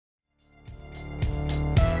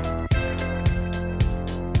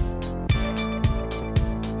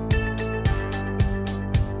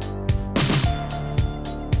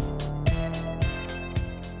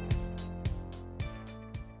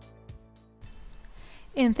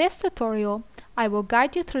In this tutorial, I will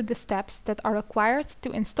guide you through the steps that are required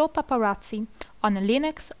to install Paparazzi on a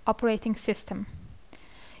Linux operating system.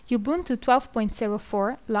 Ubuntu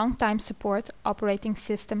 12.04 Long-Time Support operating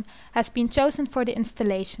system has been chosen for the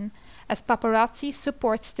installation, as Paparazzi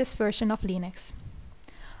supports this version of Linux.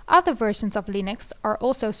 Other versions of Linux are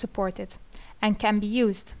also supported and can be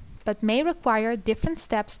used, but may require different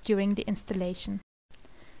steps during the installation.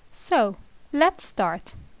 So, let's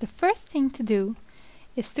start. The first thing to do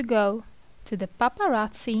is to go to the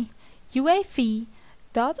Paparazzi uav.org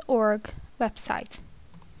website.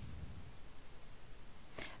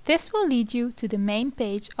 This will lead you to the main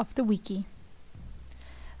page of the wiki.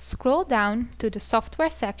 Scroll down to the software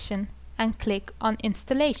section and click on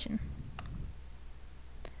installation.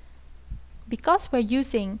 Because we're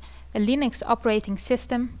using a Linux operating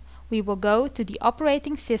system, we will go to the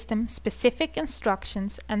operating system specific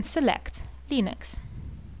instructions and select Linux.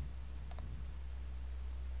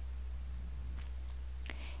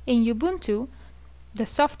 In Ubuntu, the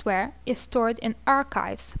software is stored in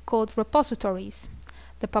archives called repositories.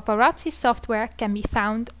 The Paparazzi software can be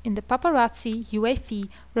found in the Paparazzi UAV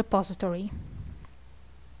repository.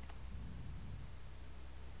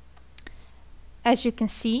 As you can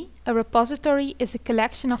see, a repository is a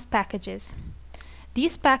collection of packages.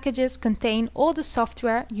 These packages contain all the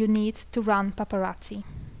software you need to run Paparazzi.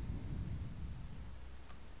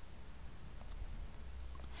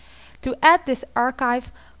 To add this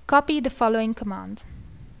archive, copy the following command.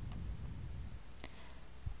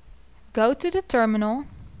 Go to the terminal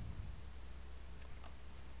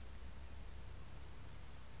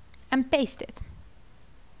and paste it.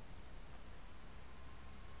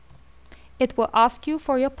 It will ask you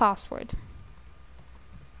for your password.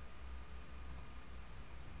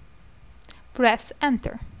 Press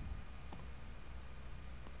Enter.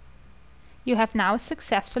 You have now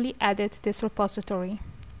successfully added this repository.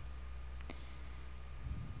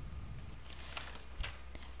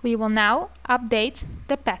 We will now update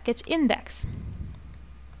the package index.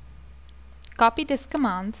 Copy this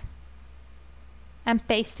command and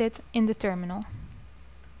paste it in the terminal.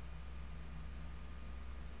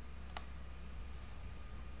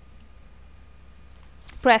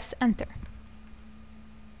 Press Enter.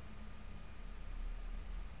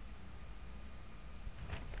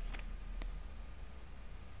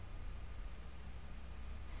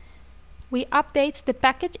 We update the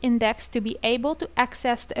package index to be able to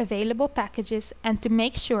access the available packages and to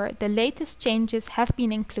make sure the latest changes have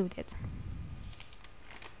been included.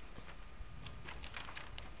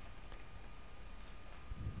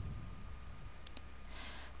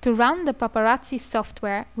 To run the Paparazzi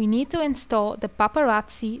software, we need to install the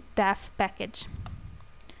Paparazzi dev package.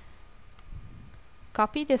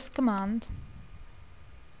 Copy this command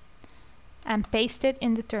and paste it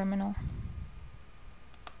in the terminal.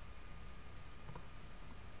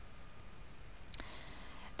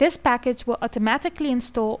 This package will automatically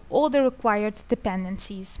install all the required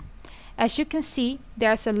dependencies. As you can see,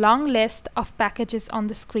 there's a long list of packages on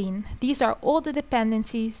the screen. These are all the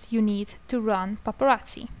dependencies you need to run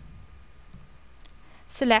Paparazzi.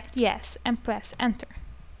 Select Yes and press Enter.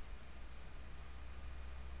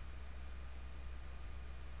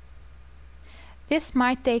 This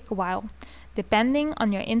might take a while, depending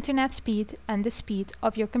on your internet speed and the speed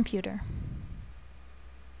of your computer.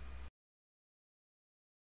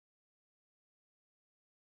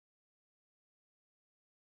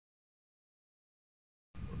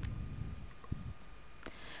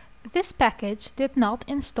 This package did not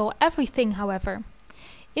install everything, however.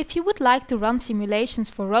 If you would like to run simulations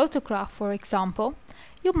for rotorcraft, for example,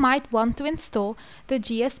 you might want to install the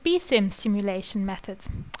GSB-Sim simulation method.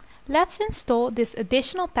 Let's install this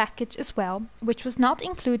additional package as well, which was not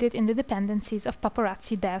included in the dependencies of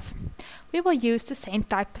Paparazzi dev. We will use the same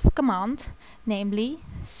type of command, namely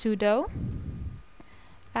sudo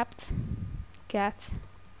apt get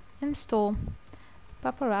install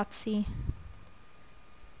Paparazzi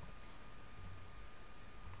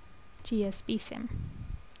GSB-Sim.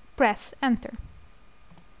 Press Enter.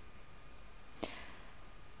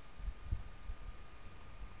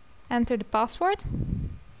 Enter the password.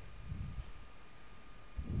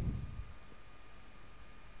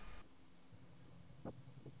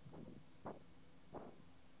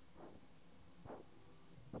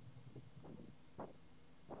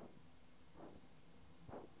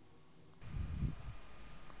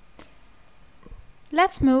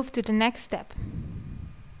 Let's move to the next step.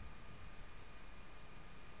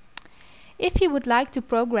 If you would like to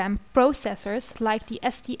program processors like the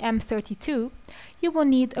STM32, you will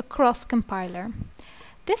need a cross compiler.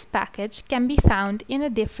 This package can be found in a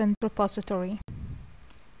different repository.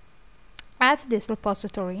 add this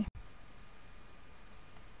repository.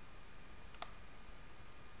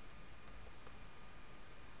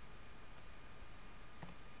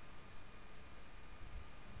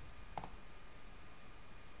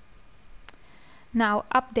 Now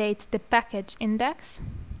update the package index.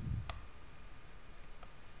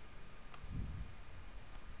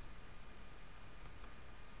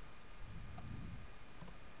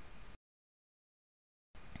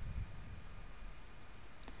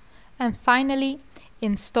 And finally,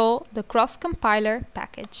 install the cross-compiler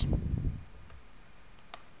package.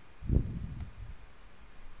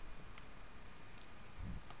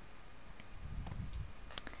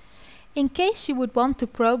 In case you would want to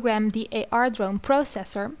program the AR drone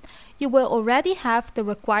processor, you will already have the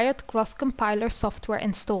required cross-compiler software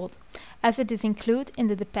installed, as it is included in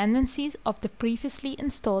the dependencies of the previously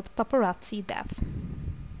installed Paparazzi dev.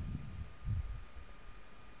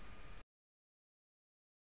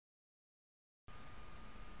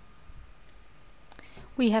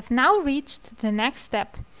 We have now reached the next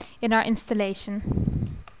step in our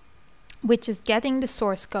installation, which is getting the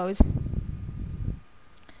source code.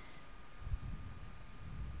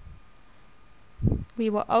 We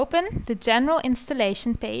will open the general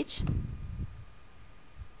installation page.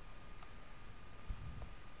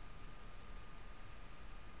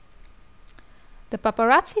 The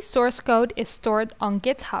Paparazzi source code is stored on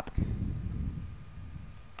GitHub.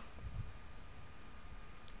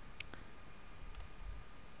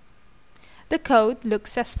 The code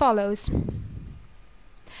looks as follows.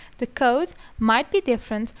 The code might be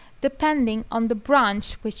different depending on the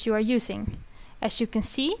branch which you are using. As you can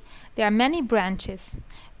see, there are many branches.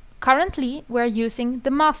 Currently, we are using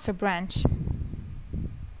the master branch.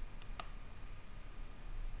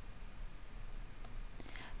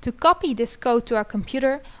 To copy this code to our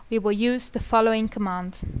computer, we will use the following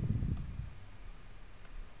command.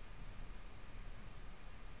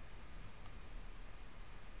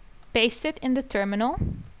 Paste it in the terminal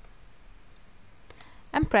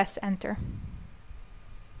and press enter.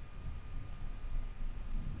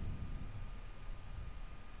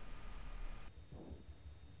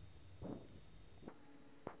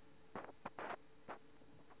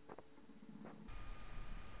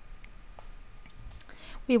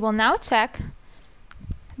 We will now check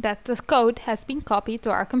that the code has been copied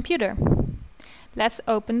to our computer. Let's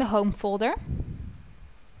open the home folder.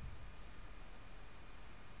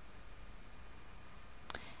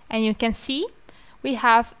 And you can see we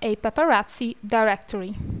have a Paparazzi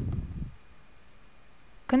directory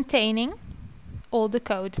containing all the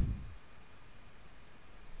code.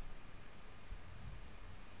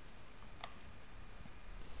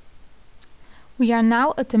 We are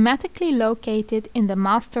now automatically located in the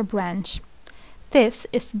master branch. This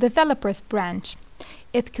is the developers branch.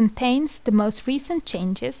 It contains the most recent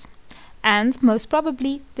changes, and most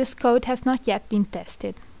probably this code has not yet been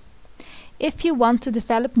tested. If you want to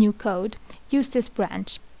develop new code, use this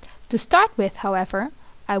branch. To start with, however,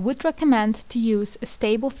 I would recommend to use a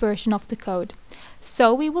stable version of the code,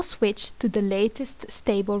 so we will switch to the latest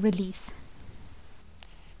stable release.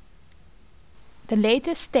 The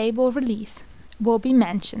latest stable release will be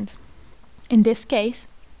mentioned. In this case,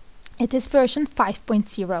 it is version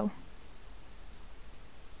 5.0.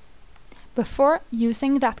 Before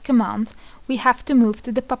using that command, we have to move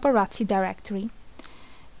to the Paparazzi directory.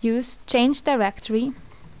 Use change directory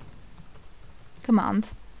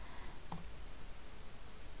command.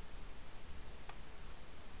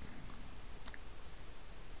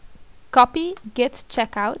 Copy git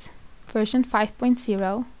checkout version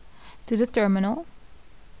 5.0 to the terminal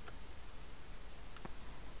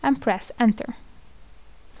and press enter.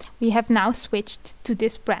 We have now switched to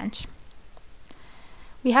this branch.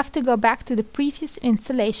 We have to go back to the previous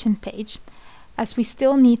installation page, as we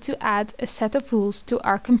still need to add a set of rules to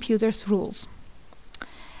our computer's rules.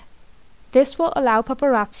 This will allow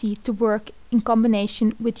Paparazzi to work in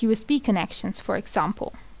combination with USB connections, for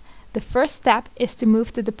example. The first step is to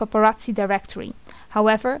move to the Paparazzi directory.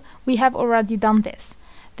 However, we have already done this.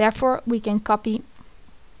 Therefore, we can copy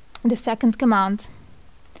the second command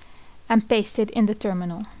and paste it in the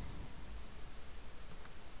terminal.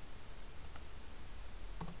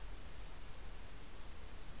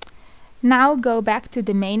 Now go back to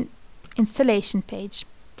the main installation page.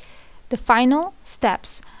 The final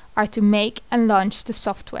steps are to make and launch the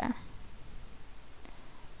software.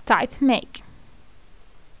 Type make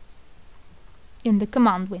in the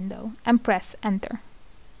command window and press enter.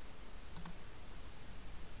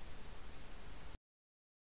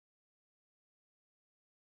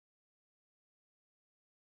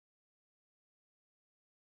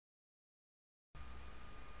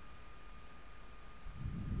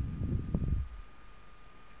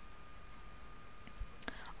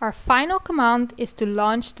 Our final command is to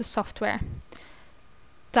launch the software.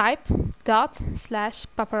 Type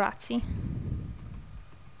 /paparazzi.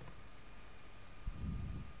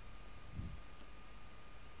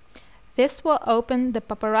 This will open the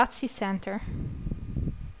Paparazzi Center.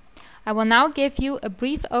 I will now give you a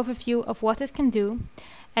brief overview of what it can do,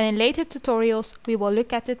 and in later tutorials we will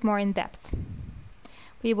look at it more in depth.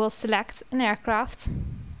 We will select an aircraft.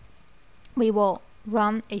 We will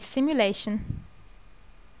run a simulation.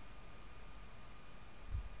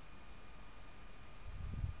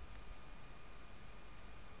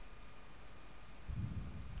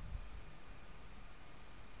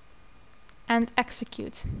 And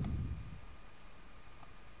execute.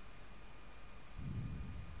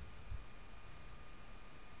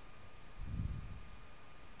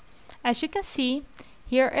 As you can see,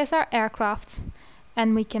 here is our aircraft,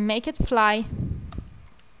 and we can make it fly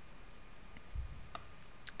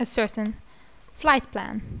a certain flight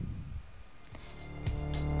plan.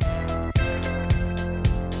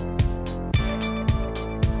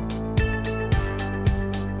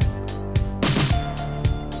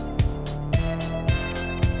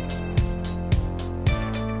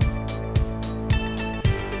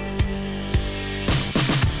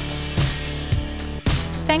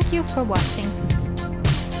 Thank you for watching.